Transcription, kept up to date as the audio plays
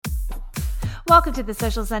Welcome to the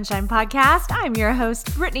Social Sunshine Podcast. I'm your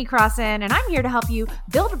host, Brittany Crossan, and I'm here to help you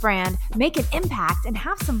build a brand, make an impact, and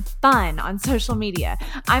have some fun on social media.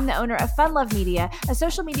 I'm the owner of Fun Love Media, a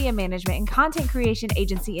social media management and content creation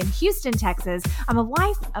agency in Houston, Texas. I'm a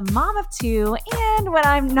wife, a mom of two, and when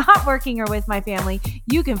I'm not working or with my family,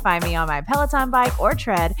 you can find me on my Peloton bike or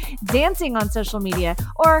tread, dancing on social media,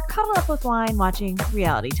 or cuddle up with wine watching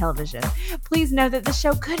reality television. Please know that the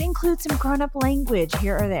show could include some grown-up language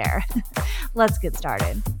here or there. Let's get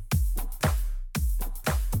started.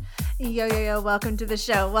 Yo, welcome to the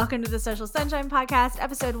show. Welcome to the Social Sunshine Podcast,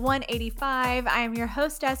 episode 185. I am your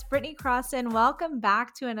hostess, Brittany Crossan. Welcome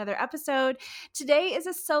back to another episode. Today is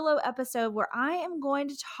a solo episode where I am going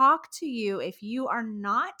to talk to you if you are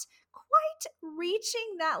not quite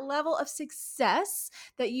reaching that level of success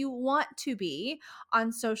that you want to be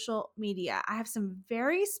on social media. I have some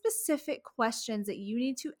very specific questions that you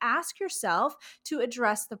need to ask yourself to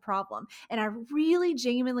address the problem. And I really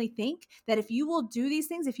genuinely think that if you will do these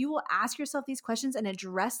things, if you will ask yourself these questions and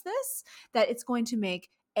address this, that it's going to make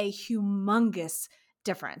a humongous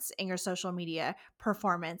difference in your social media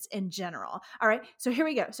performance in general. All right, so here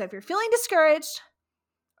we go. So if you're feeling discouraged,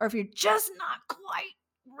 or if you're just not quite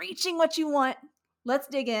reaching what you want, let's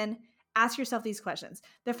dig in. Ask yourself these questions.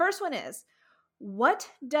 The first one is, what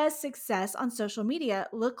does success on social media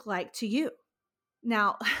look like to you?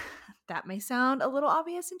 Now, that may sound a little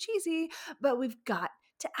obvious and cheesy, but we've got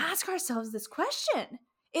to ask ourselves this question.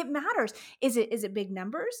 It matters. Is it big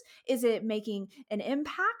numbers? Is it making an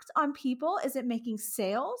impact on people? Is it making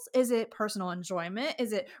sales? Is it personal enjoyment?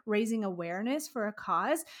 Is it raising awareness for a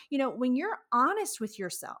cause? You know, when you're honest with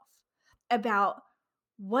yourself about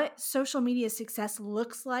what social media success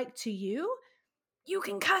looks like to you, you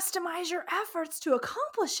can customize your efforts to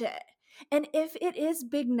accomplish it. And if it is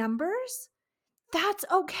big numbers, that's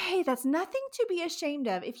okay. That's nothing to be ashamed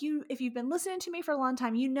of. If you've been listening to me for a long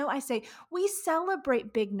time, you know I say we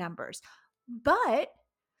celebrate big numbers. But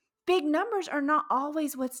big numbers are not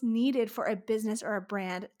always what's needed for a business or a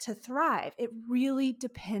brand to thrive. It really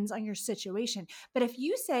depends on your situation. But if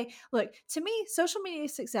you say, look, to me, social media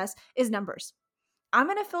success is numbers. I'm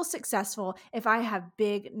going to feel successful if I have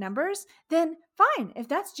big numbers, then fine. If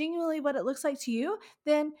that's genuinely what it looks like to you,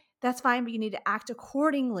 then that's fine, but you need to act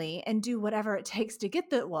accordingly and do whatever it takes to get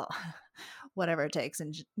whatever it takes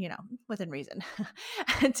and, within reason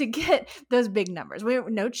to get those big numbers. We're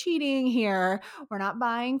no cheating here. We're not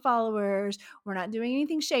buying followers. We're not doing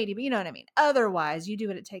anything shady, but you know what I mean? Otherwise, you do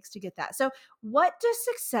what it takes to get that. So what does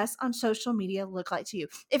success on social media look like to you?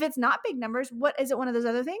 If it's not big numbers, what is it? One of those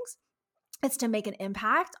other things? It's to make an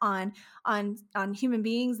impact on human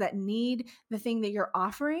beings that need the thing that you're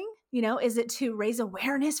offering. You know, is it to raise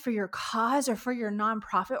awareness for your cause or for your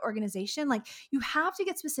nonprofit organization? Like, you have to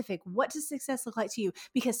get specific. What does success look like to you?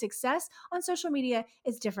 Because success on social media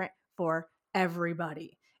is different for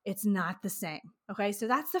everybody. It's not the same. Okay, so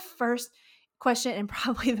that's the first question and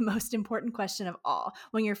probably the most important question of all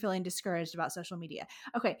when you're feeling discouraged about social media.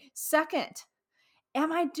 Okay, second,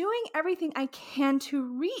 am I doing everything I can to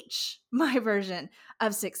reach my version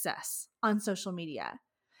of success on social media?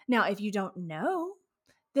 Now, if you don't know,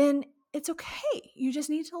 then it's okay. You just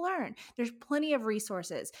need to learn. There's plenty of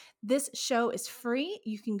resources. This show is free.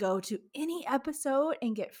 You can go to any episode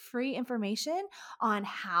and get free information on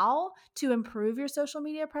how to improve your social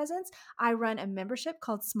media presence. I run a membership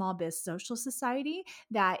called Small Biz Social Society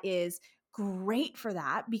that is great for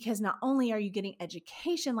that, because not only are you getting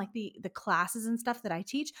education like the classes and stuff that I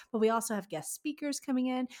teach, but we also have guest speakers coming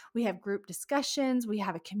in. We have group discussions. We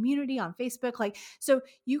have a community on Facebook. So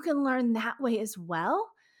you can learn that way as well.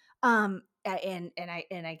 And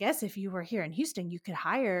I guess if you were here in Houston, you could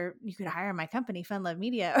hire my company, Fun Love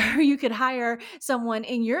Media, or you could hire someone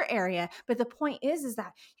in your area. But the point is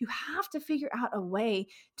that you have to figure out a way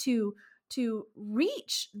to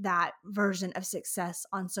reach that version of success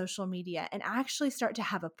on social media and actually start to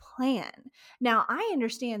have a plan. Now, I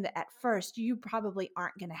understand that at first you probably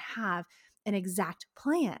aren't going to have an exact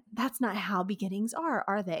plan. That's not how beginnings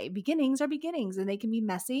are they? Beginnings are beginnings, and they can be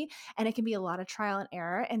messy, and it can be a lot of trial and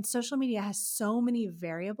error. And social media has so many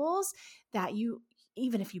variables that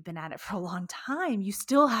even if you've been at it for a long time, you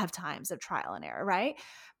still have times of trial and error, right?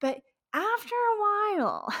 But after a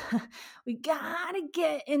while, we got to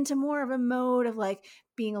get into more of a mode of like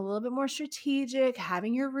being a little bit more strategic,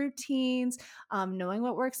 having your routines, knowing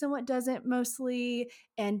what works and what doesn't mostly,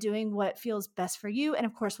 and doing what feels best for you. And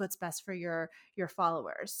of course, what's best for your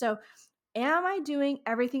followers. So am I doing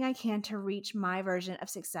everything I can to reach my version of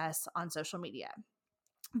success on social media?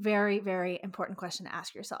 Very, very important question to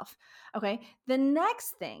ask yourself. Okay. The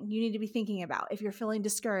next thing you need to be thinking about if you're feeling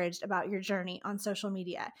discouraged about your journey on social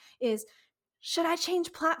media is, should I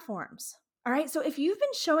change platforms? All right. So if you've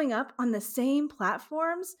been showing up on the same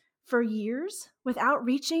platforms for years without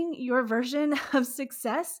reaching your version of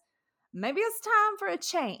success, maybe it's time for a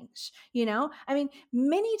change. I mean,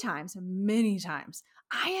 many times,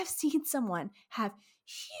 I have seen someone have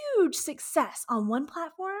huge success on one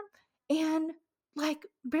platform and like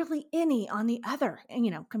barely any on the other,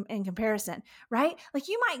 in comparison, right? Like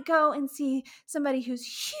you might go and see somebody who's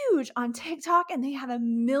huge on TikTok and they have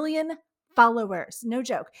 1 million followers, no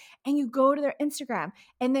joke. And you go to their Instagram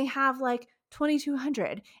and they have like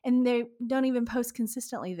 2,200 and they don't even post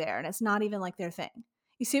consistently there. And it's not even like their thing.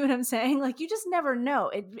 You see what I'm saying? Like you just never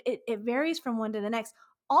know. It varies from one to the next.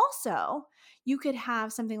 Also, you could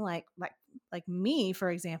have something like me,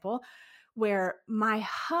 for example, where my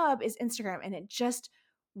hub is Instagram and it just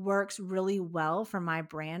works really well for my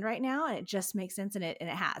brand right now and it just makes sense and it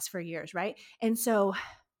has for years, right? And so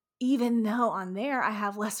even though on there I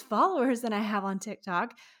have less followers than I have on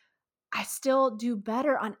TikTok, I still do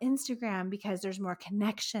better on Instagram because there's more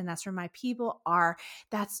connection. That's where my people are.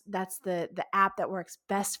 That's the app that works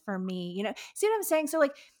best for me. See what I'm saying? So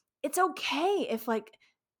like it's okay if like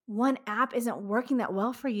one app isn't working that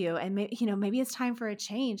well for you and maybe it's time for a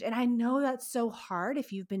change. And I know that's so hard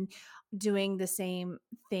if you've been doing the same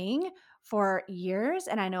thing for years,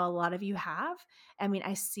 and I know a lot of you have. I mean,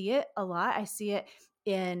 I see it a lot. I see it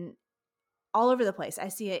in all over the place. I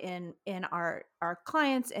see it in our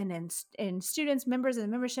clients and in students, members of the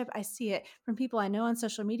membership. I see it from people I know on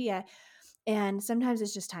social media, and sometimes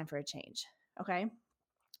it's just time for a change. Okay.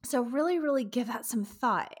 So really, really give that some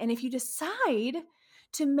thought. And if you decide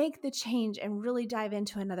to make the change and really dive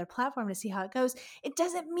into another platform to see how it goes, it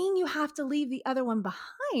doesn't mean you have to leave the other one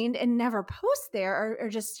behind and never post there or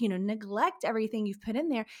just, neglect everything you've put in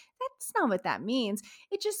there. That's not what that means.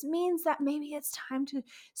 It just means that maybe it's time to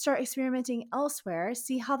start experimenting elsewhere,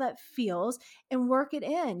 see how that feels and work it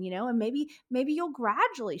in, and maybe you'll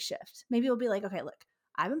gradually shift. Maybe you'll be like, okay, look,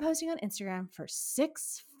 I've been posting on Instagram for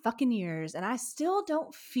 6 fucking years and I still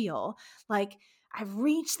don't feel like I've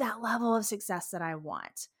reached that level of success that I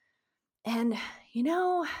want. And,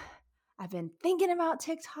 I've been thinking about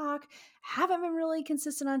TikTok, haven't been really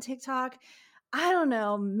consistent on TikTok. I don't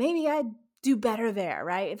know, maybe I'd do better there,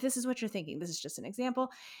 right? If this is what you're thinking, this is just an example.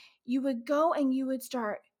 You would go and you would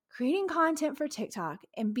start creating content for TikTok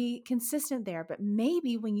and be consistent there. But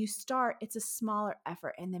maybe when you start, it's a smaller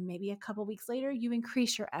effort. And then maybe a couple weeks later, you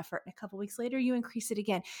increase your effort. And a couple weeks later, you increase it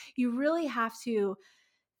again. You really have to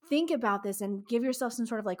think about this and give yourself some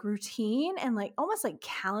sort of like routine and like almost like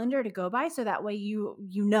calendar to go by. So that way you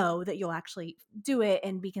know that you'll actually do it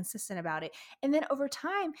and be consistent about it. And then over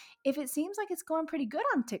time, if it seems like it's going pretty good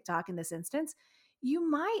on TikTok in this instance, you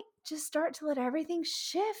might just start to let everything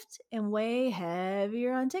shift and weigh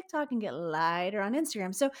heavier on TikTok and get lighter on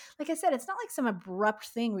Instagram. So, like I said, it's not like some abrupt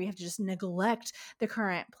thing where you have to just neglect the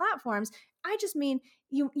current platforms. I just mean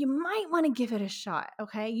you might want to give it a shot,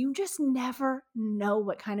 okay? You just never know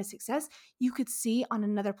what kind of success you could see on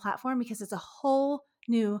another platform because it's a whole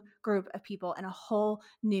new group of people and a whole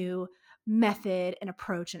new method and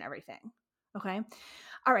approach and everything, okay?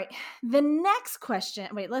 All right, the next question.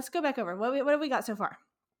 Wait, let's go back over. What have we got so far?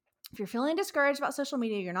 If you're feeling discouraged about social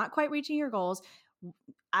media, you're not quite reaching your goals,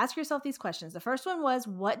 ask yourself these questions. The first one was,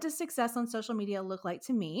 what does success on social media look like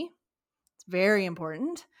to me? It's very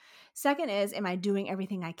important. Second is, am I doing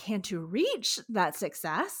everything I can to reach that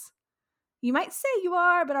success? You might say you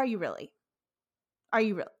are, but are you really? Are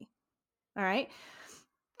you really? All right.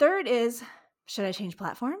 Third is, should I change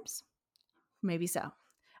platforms? Maybe so.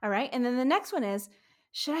 All right. And then the next one is,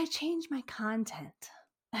 should I change my content?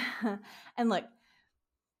 And look,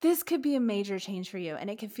 this could be a major change for you and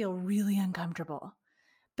it can feel really uncomfortable.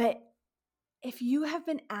 But if you have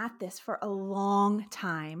been at this for a long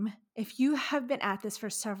time, if you have been at this for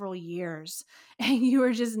several years and you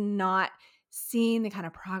are just not seeing the kind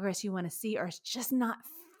of progress you want to see, or it's just not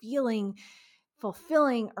feeling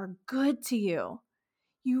fulfilling or good to you,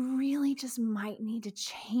 you really just might need to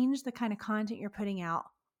change the kind of content you're putting out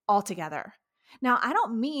altogether. Now, I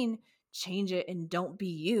don't mean change it and don't be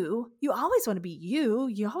you. You always want to be you.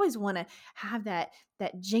 You always want to have that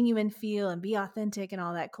genuine feel and be authentic and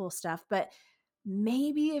all that cool stuff. But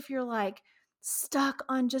maybe if you're like stuck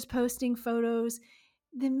on just posting photos,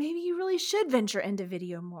 then maybe you really should venture into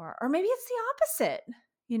video more. Or maybe it's the opposite.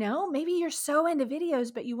 Maybe you're so into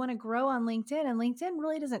videos, but you want to grow on LinkedIn, and LinkedIn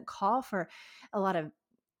really doesn't call for a lot of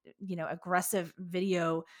aggressive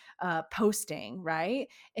video posting, right?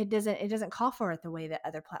 It doesn't call for it the way that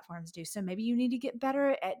other platforms do. So maybe you need to get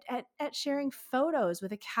better at sharing photos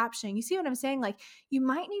with a caption. You see what I'm saying? Like you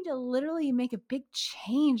might need to literally make a big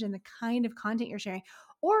change in the kind of content you're sharing,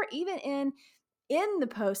 or even in the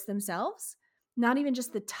posts themselves, not even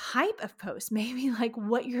just the type of post, maybe like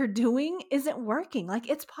what you're doing isn't working. Like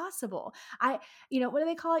it's possible. What do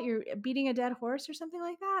they call it? You're beating a dead horse or something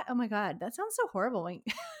like that. Oh my God, that sounds so horrible when,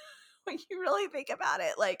 when you really think about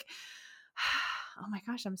it. Like, oh my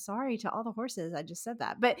gosh, I'm sorry to all the horses. I just said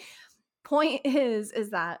that. But point is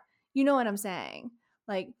that you know what I'm saying?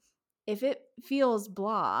 Like, if it feels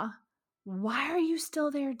blah, why are you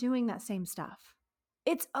still there doing that same stuff?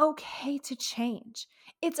 It's okay to change.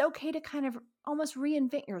 It's okay to kind of almost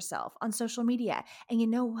reinvent yourself on social media. And you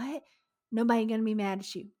know what? Nobody's going to be mad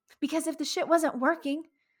at you. Because if the shit wasn't working,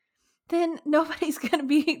 then nobody's going to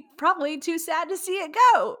be probably too sad to see it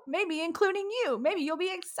go, maybe including you. Maybe you'll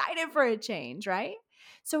be excited for a change, right?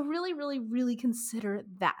 So really, really, really consider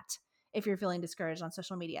that if you're feeling discouraged on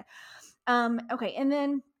social media. Okay. And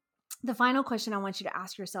then the final question I want you to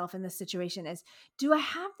ask yourself in this situation is, do I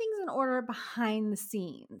have things in order behind the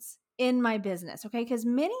scenes in my business? Okay. Because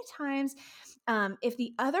many times, if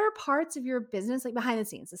the other parts of your business, like behind the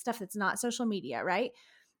scenes, the stuff that's not social media, right?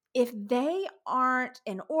 If they aren't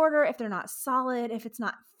in order, if they're not solid, if it's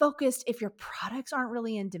not focused, if your products aren't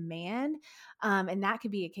really in demand, and that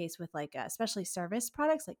could be a case with like especially service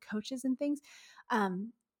products like coaches and things,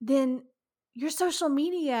 then your social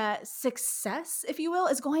media success, if you will,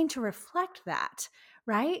 is going to reflect that,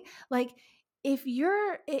 right? Like if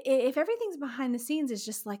everything's behind the scenes is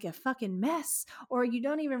just like a fucking mess, or you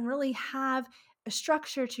don't even really have a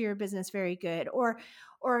structure to your business very good, or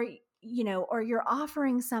or you're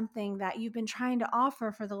offering something that you've been trying to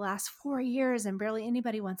offer for the last 4 years and barely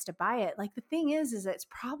anybody wants to buy it. Like the thing is it's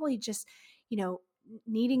probably just,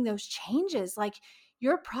 needing those changes. Like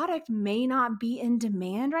your product may not be in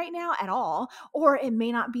demand right now at all, or it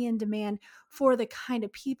may not be in demand for the kind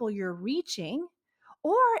of people you're reaching,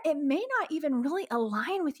 or it may not even really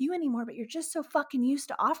align with you anymore, but you're just so fucking used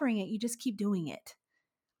to offering it. You just keep doing it.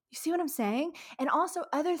 You see what I'm saying? And also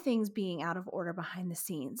other things being out of order behind the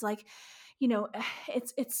scenes. Like,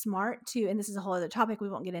 it's smart to, and this is a whole other topic we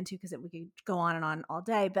won't get into because we could go on and on all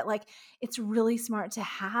day, but like, it's really smart to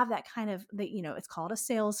have that kind of, it's called a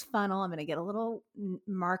sales funnel. I'm going to get a little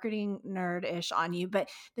marketing nerd-ish on you, but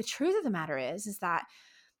the truth of the matter is that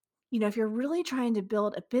if you're really trying to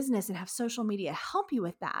build a business and have social media help you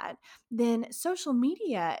with that, then social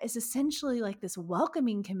media is essentially like this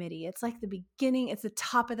welcoming committee. It's like the beginning, it's the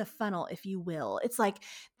top of the funnel, if you will. It's like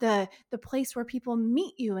the place where people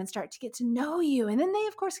meet you and start to get to know you. And then they,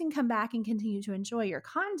 of course, can come back and continue to enjoy your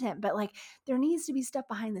content. But like there needs to be stuff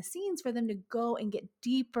behind the scenes for them to go and get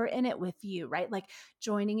deeper in it with you, right? Like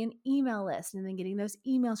joining an email list and then getting those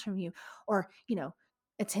emails from you, or,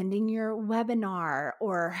 attending your webinar,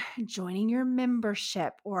 or joining your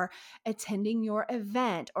membership, or attending your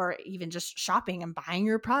event, or even just shopping and buying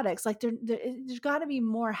your products. Like there's got to be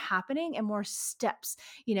more happening and more steps,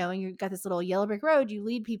 and you've got this little yellow brick road you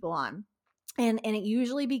lead people on. And it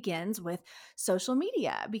usually begins with social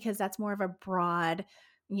media because that's more of a broad,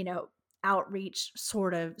 outreach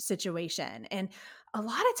sort of situation. And a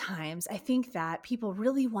lot of times I think that people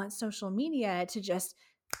really want social media to just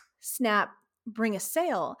bring a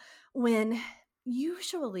sale, when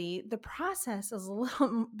usually the process is a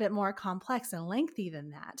little bit more complex and lengthy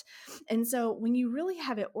than that. And so when you really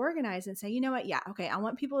have it organized and say, you know what, yeah, okay, I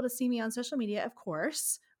want people to see me on social media, of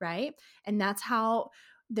course, right? And that's how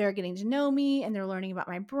they're getting to know me and they're learning about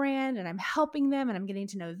my brand, and I'm helping them and I'm getting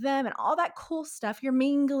to know them and all that cool stuff. You're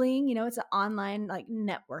mingling, it's an online like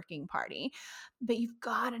networking party, but you've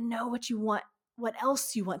got to know what you want, what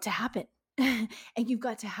else you want to happen. And you've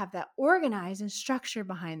got to have that organized and structured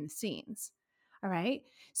behind the scenes. All right.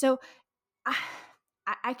 So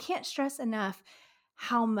I can't stress enough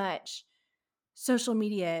how much social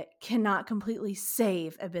media cannot completely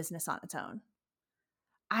save a business on its own.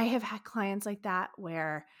 I have had clients like that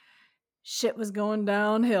where shit was going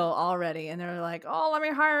downhill already, and they're like, oh, let me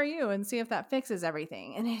hire you and see if that fixes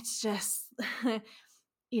everything. And it's just...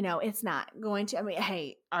 it's not going to. I mean,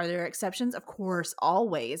 hey, are there exceptions? Of course,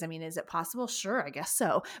 always. I mean, is it possible? Sure, I guess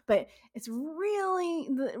so. But it's really,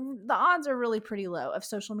 the odds are really pretty low of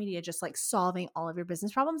social media just like solving all of your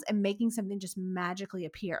business problems and making something just magically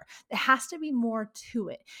appear. There has to be more to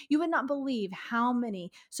it. You would not believe how many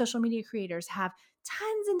social media creators have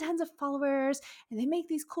tons and tons of followers and they make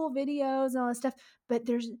these cool videos and all this stuff, but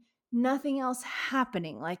there's nothing else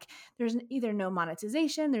happening. Like there's either no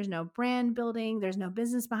monetization, there's no brand building, there's no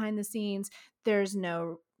business behind the scenes, there's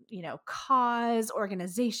no, cause,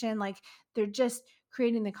 organization. Like they're just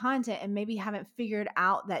creating the content and maybe haven't figured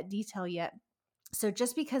out that detail yet. So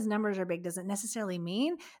just because numbers are big doesn't necessarily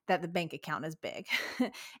mean that the bank account is big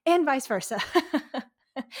and vice versa.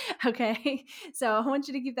 Okay. So I want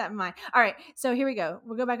you to keep that in mind. All right. So here we go.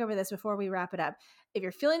 We'll go back over this before we wrap it up. If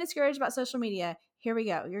you're feeling discouraged about social media, here we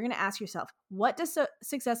go. You're going to ask yourself, what does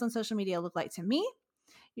success on social media look like to me?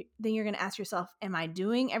 Then you're going to ask yourself, am I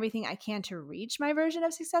doing everything I can to reach my version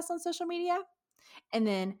of success on social media? And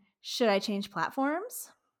then, should I change platforms?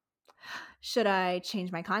 Should I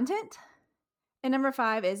change my content? And number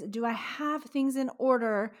 5 is, do I have things in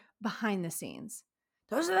order behind the scenes?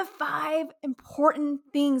 Those are the 5 important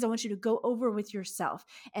things I want you to go over with yourself.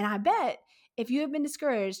 And I bet if you have been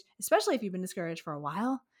discouraged, especially if you've been discouraged for a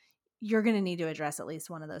while, you're going to need to address at least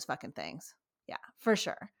one of those fucking things. Yeah, for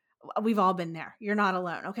sure. We've all been there. You're not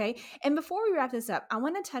alone. Okay. And before we wrap this up, I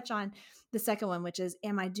want to touch on the second one, which is,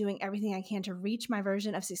 am I doing everything I can to reach my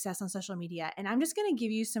version of success on social media? And I'm just going to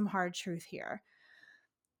give you some hard truth here.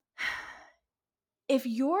 If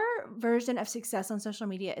your version of success on social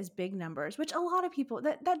media is big numbers, which a lot of people,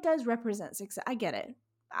 that does represent success. I get it.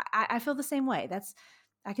 I feel the same way.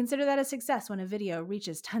 I consider that a success when a video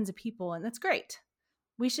reaches tons of people, and that's great.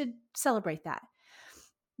 We should celebrate that.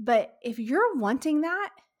 But if you're wanting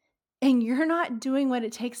that and you're not doing what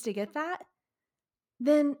it takes to get that,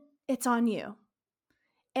 then it's on you.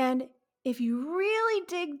 And if you really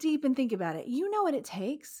dig deep and think about it, you know what it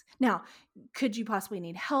takes. Now, could you possibly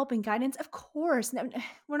need help and guidance? Of course.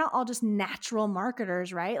 We're not all just natural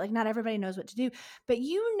marketers, right? Like, not everybody knows what to do, but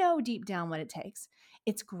you know deep down what it takes.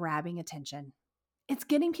 It's grabbing attention. It's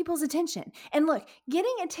getting people's attention. And look,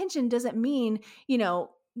 getting attention doesn't mean,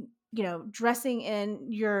 dressing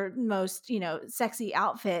in your most, sexy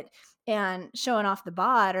outfit and showing off the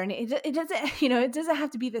bod, or it doesn't, it doesn't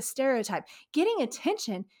have to be the stereotype. Getting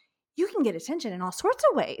attention, you can get attention in all sorts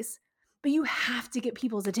of ways, but you have to get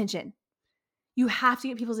people's attention. You have to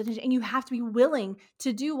get people's attention, and you have to be willing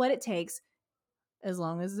to do what it takes, as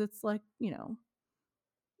long as it's like,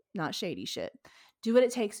 not shady shit. Do what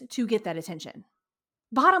it takes to get that attention.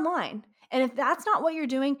 Bottom line. And if that's not what you're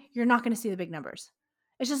doing, you're not going to see the big numbers.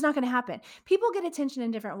 It's just not going to happen. People get attention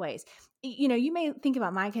in different ways. You may think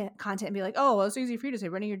about my content and be like, oh, well, it's easy for you to say,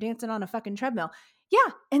 Brittany, you're dancing on a fucking treadmill.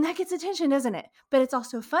 Yeah, and that gets attention, doesn't it? But it's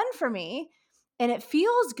also fun for me, and it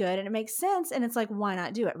feels good, and it makes sense, and it's like, why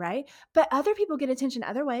not do it, right? But other people get attention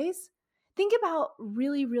other ways. Think about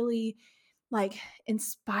really, really like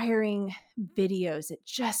inspiring videos that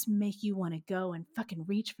just make you want to go and fucking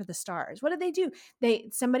reach for the stars. What did they do?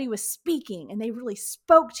 Somebody was speaking and they really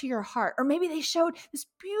spoke to your heart. Or maybe they showed this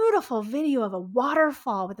beautiful video of a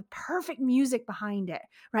waterfall with the perfect music behind it,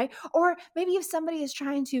 right? Or maybe if somebody is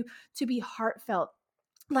trying to be heartfelt,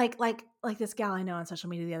 like this gal I know on social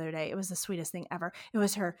media the other day, it was the sweetest thing ever. It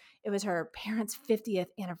was her parents' 50th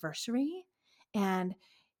anniversary, and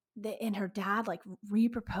her dad like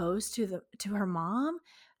re-proposed to her mom,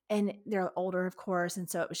 and they're older, of course, and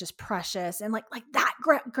so it was just precious, and like that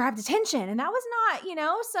grabbed attention. And that was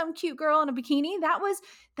not some cute girl in a bikini.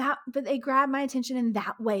 But they grabbed my attention in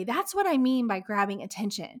that way. That's what I mean by grabbing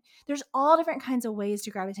attention. There's all different kinds of ways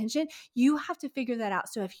to grab attention. You have to figure that out.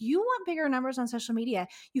 So if you want bigger numbers on social media,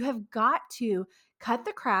 you have got to cut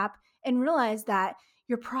the crap and realize that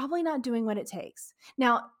you're probably not doing what it takes.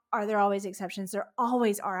 Now, are there always exceptions? There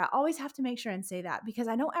always are. I always have to make sure and say that, because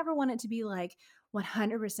I don't ever want it to be like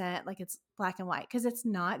 100% like it's black and white, because it's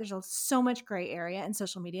not. There's so much gray area in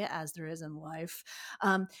social media, as there is in life.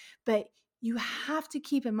 But you have to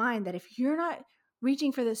keep in mind that if you're not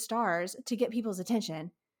reaching for the stars to get people's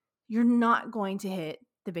attention, you're not going to hit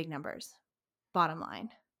the big numbers. Bottom line.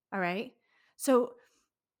 All right. So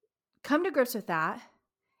come to grips with that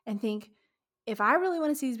and think, if I really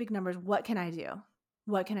want to see these big numbers, what can I do?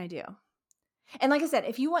 What can I do? And like I said,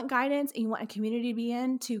 if you want guidance and you want a community to be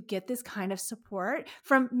in to get this kind of support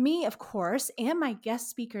from me, of course, and my guest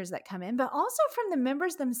speakers that come in, but also from the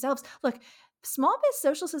members themselves. Look, Small Biz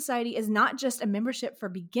Social Society is not just a membership for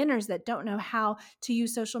beginners that don't know how to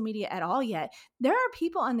use social media at all yet. There are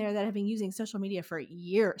people on there that have been using social media for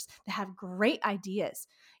years, that have great ideas,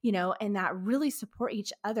 and that really support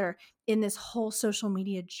each other in this whole social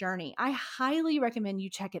media journey. I highly recommend you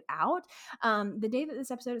check it out. The day that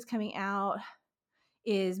this episode is coming out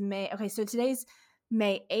is May. Okay, so today's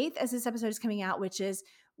May 8th as this episode is coming out, which is,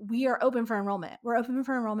 we are open for enrollment. We're open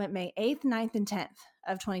for enrollment May 8th, 9th, and 10th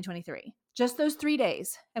of 2023. Just those 3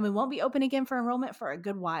 days. And we won't be open again for enrollment for a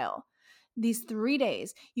good while. These 3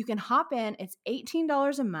 days, you can hop in. It's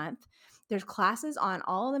 $18 a month. There's classes on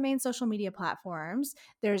all of the main social media platforms.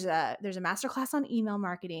 There's a masterclass on email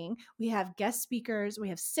marketing. We have guest speakers. We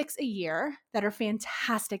have 6 a year that are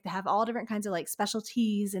fantastic, that have all different kinds of like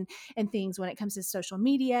specialties and things when it comes to social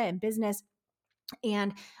media and business.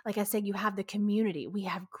 And like I said, you have the community. We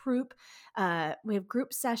have group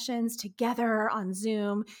sessions together on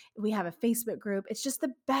Zoom. We have a Facebook group. It's just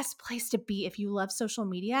the best place to be if you love social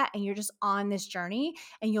media and you're just on this journey,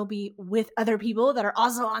 and you'll be with other people that are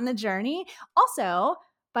also on the journey. Also,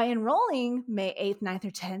 by enrolling May 8th, 9th,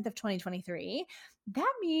 or 10th of 2023,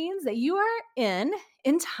 that means that you are in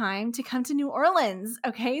time to come to New Orleans.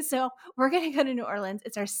 Okay, so we're going to go to New Orleans.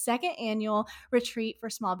 It's our second annual retreat for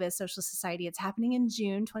Small Biz Social Society. It's happening in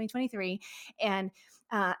June 2023. And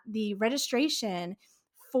the registration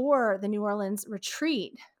for the New Orleans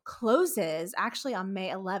retreat closes actually on May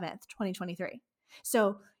 11th, 2023.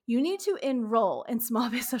 So you need to enroll in Small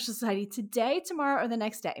Biz Social Society today, tomorrow, or the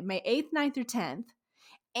next day, May 8th, 9th, or 10th.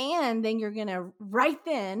 And then you're going to right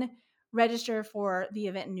then register for the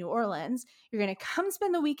event in New Orleans. You're going to come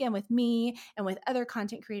spend the weekend with me and with other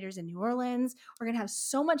content creators in New Orleans. We're going to have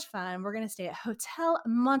so much fun. We're going to stay at Hotel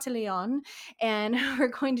Monteleone, and we're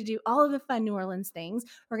going to do all of the fun New Orleans things.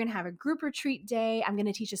 We're going to have a group retreat day. I'm going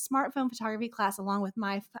to teach a smartphone photography class along with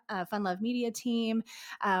my Fun Love Media team.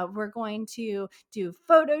 We're going to do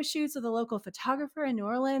photo shoots with a local photographer in New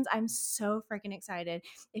Orleans. I'm so freaking excited.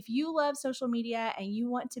 If you love social media and you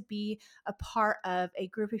want to be a part of a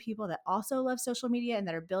group of people that also love social media and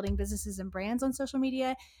that are building businesses and brands on social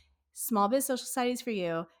media, Small Biz Social Society is for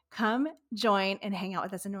you. Come join and hang out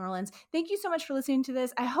with us in New Orleans. Thank you so much for listening to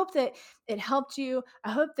this. I hope that it helped you. I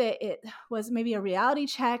hope that it was maybe a reality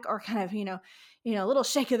check or kind of, a little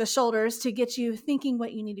shake of the shoulders to get you thinking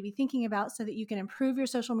what you need to be thinking about so that you can improve your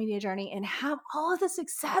social media journey and have all of the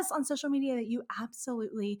success on social media that you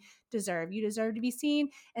absolutely deserve. You deserve to be seen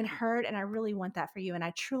and heard, and I really want that for you. And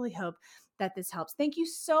I truly hope that this helps. Thank you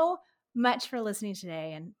so much for listening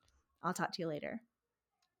today, and I'll talk to you later.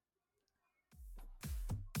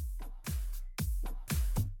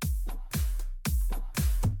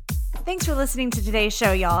 Thanks for listening to today's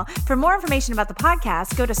show, y'all. For more information about the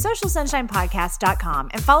podcast, go to socialsunshinepodcast.com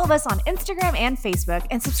and follow us on Instagram and Facebook,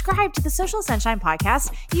 and subscribe to the Social Sunshine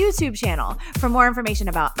Podcast YouTube channel. For more information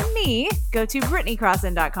about me, go to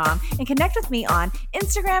BrittanyCrossan.com and connect with me on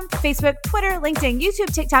Instagram, Facebook, Twitter, LinkedIn,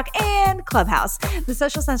 YouTube, TikTok, and Clubhouse. The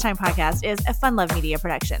Social Sunshine Podcast is a Fun Love Media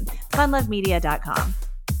production. funlovemedia.com.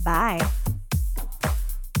 Bye.